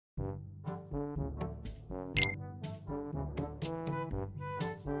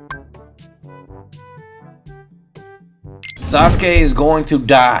Sasuke is going to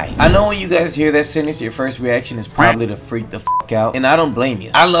die. I know when you guys hear that sentence, your first reaction is probably to freak the fuck out, and I don't blame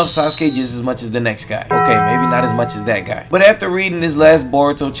you. I love Sasuke just as much as the next guy. Okay, maybe not as much as that guy. But after reading this last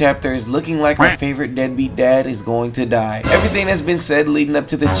Boruto chapter, it's looking like our favorite deadbeat dad is going to die. Everything that's been said leading up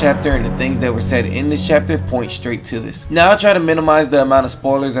to this chapter and the things that were said in this chapter point straight to this. Now, I'll try to minimize the amount of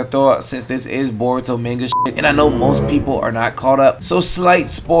spoilers I throw out since this is Boruto manga shit, and I know most people are not caught up, so slight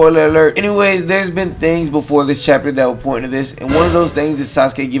spoiler alert. Anyways, there's been things before this chapter that will point to this, and one of those things is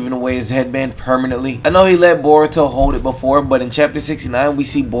Sasuke giving away his headband permanently. I know he let Boruto hold it before, but in chapter 69 we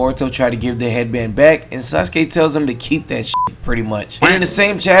see Boruto try to give the headband back, and Sasuke tells him to keep that shit pretty much. And in the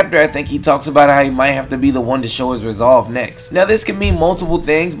same chapter, I think he talks about how he might have to be the one to show his resolve next. Now, this can mean multiple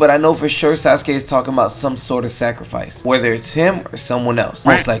things, but I know for sure Sasuke is talking about some sort of sacrifice, whether it's him or someone else.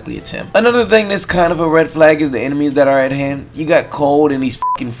 Most likely it's him. Another thing that's kind of a red flag is the enemies that are at hand. You got Cold and these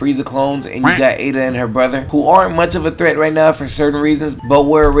fucking Frieza clones, and you got Ada and her brother, who aren't much of a threat right now for certain reasons, but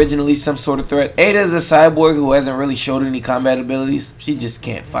were originally some sort of threat. Ada is a cyborg who hasn't really showed any combat abilities. She just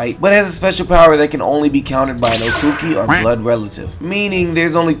can't fight, but has a special power that can only be countered by an Otsutsuki or blood relative, meaning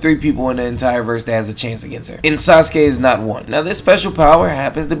there's only 3 people in the entire verse that has a chance against her, and Sasuke is not one. Now, this special power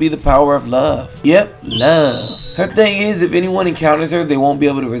happens to be the power of love. Yep, love. Her thing is, if anyone encounters her, they won't be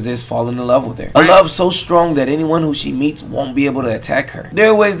able to resist falling in love with her. A love so strong that anyone who she meets won't be able to attack her. There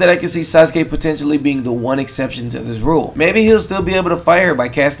are ways that I can see Sasuke potentially being the one exception to this rule. Maybe he'll still be able to fight her by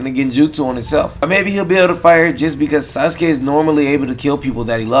casting a genjutsu on himself, or maybe he'll be able to fight her just because Sasuke is normally able to kill people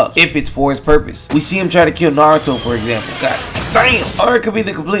that he loves, if it's for his purpose. We see him try to kill Naruto, for example. God damn! Or it could be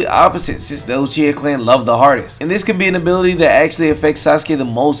the complete opposite, since the Uchiha clan love the hardest, and this could be an ability that actually affects Sasuke the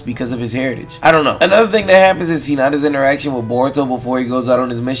most because of his heritage. I don't know. Another thing that happens is Hinata's interaction with Boruto before he goes out on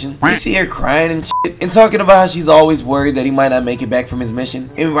his mission. We see her crying and shit, and talking about how she's always worried that he might not make it back from his mission.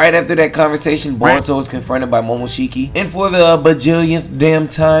 And right after that conversation, Boruto is confronted by Momoshiki, and for the bajillionth damn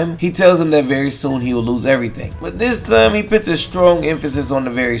time, he tells him that very soon he will lose everything. But this time, he puts a strong emphasis on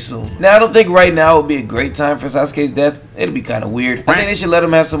the very soon. Now, I don't think right now would be a great time for Sasuke's death. It'll be kind of weird. I think they should let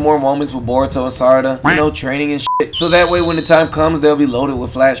him have some more moments with Boruto and Sarada, you know, training and shit, so that way when the time comes, they'll be loaded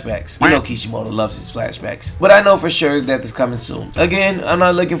with flashbacks. You know Kishimoto loves his flashbacks. But I know for sure his death is coming soon. Again, I'm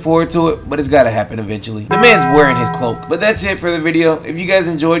not looking forward to it, but it's gotta happen eventually. The man's wearing his cloak. But that's it for the video. If you guys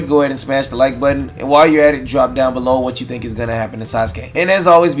enjoyed, go ahead and smash the like button, and while you're at it, drop down below what you think is gonna happen to Sasuke. And as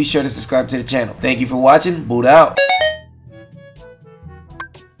always, be sure to subscribe to the channel. Thank you for watching. Boot out.